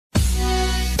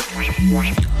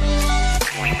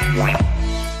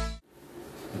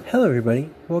Hello everybody,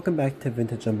 welcome back to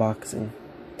Vintage Unboxing.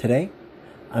 Today,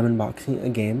 I'm unboxing a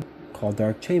game called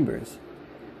Dark Chambers.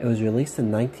 It was released in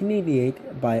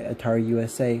 1988 by ATARI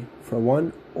USA for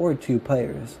 1 or 2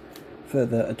 players for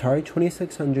the Atari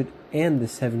 2600 and the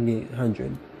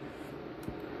 7800.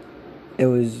 It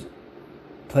was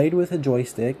played with a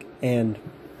joystick, and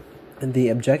the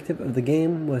objective of the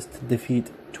game was to defeat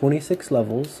 26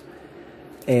 levels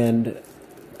and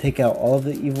take out all of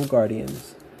the evil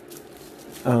guardians.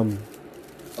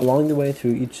 Along the way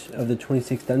through each of the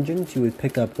 26 dungeons, you would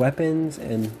pick up weapons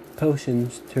and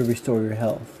potions to restore your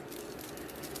health.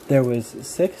 There is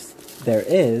 6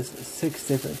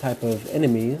 different type of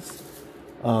enemies.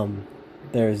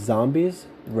 There's zombies,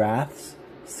 wraiths,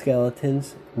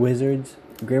 skeletons, wizards,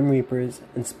 grim reapers,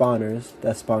 and spawners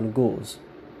that spawn ghouls.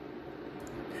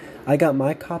 I got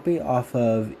my copy off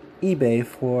of eBay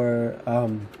for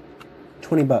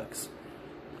 $20,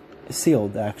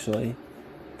 sealed actually.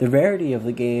 The rarity of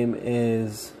the game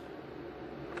is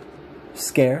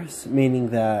scarce, meaning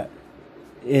that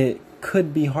it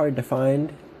could be hard to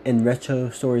find in retro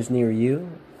stores near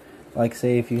you. Like,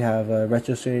 say if you have a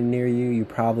retro store near you, you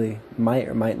probably might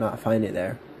or might not find it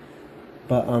there.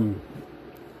 But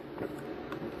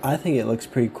I think it looks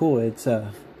pretty cool. It's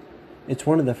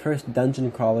one of the first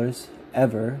dungeon crawlers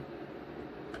ever.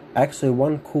 Actually,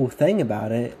 one cool thing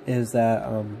about it is that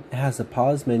it has a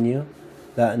pause menu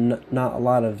that not a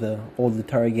lot of the old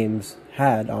Atari games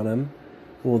had on them.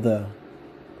 Well, the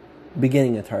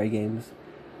beginning Atari games.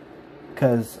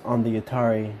 Because on the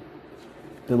Atari,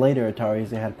 the later Ataris,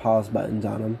 they had pause buttons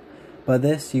on them. But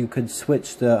this, you could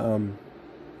switch the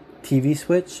TV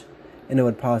switch and it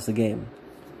would pause the game.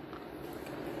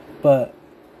 But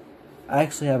I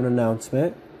actually have an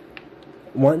announcement.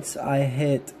 Once I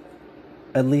hit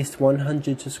at least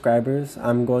 100 subscribers,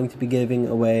 I'm going to be giving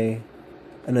away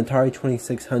an Atari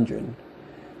 2600.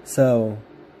 So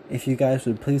if you guys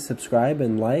would please subscribe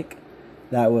and like,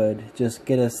 that would just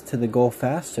get us to the goal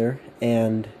faster,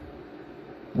 and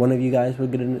one of you guys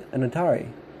would get an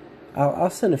Atari. I'll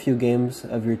send a few games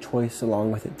of your choice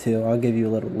along with it too. I'll give you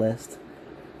a little list.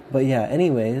 But yeah,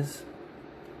 anyways,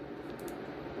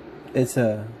 it's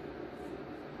the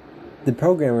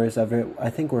programmers of it, I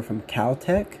think, were from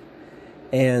Caltech,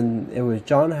 and it was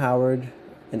John Howard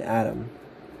and Adam.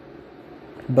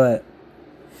 But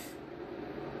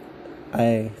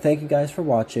I thank you guys for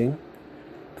watching.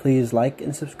 Please like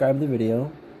and subscribe to the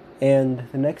video. And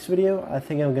the next video, I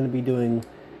think I'm going to be doing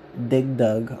Dig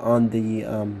Dug on the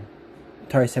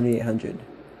Atari 7800.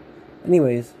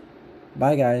 Anyways,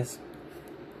 bye guys.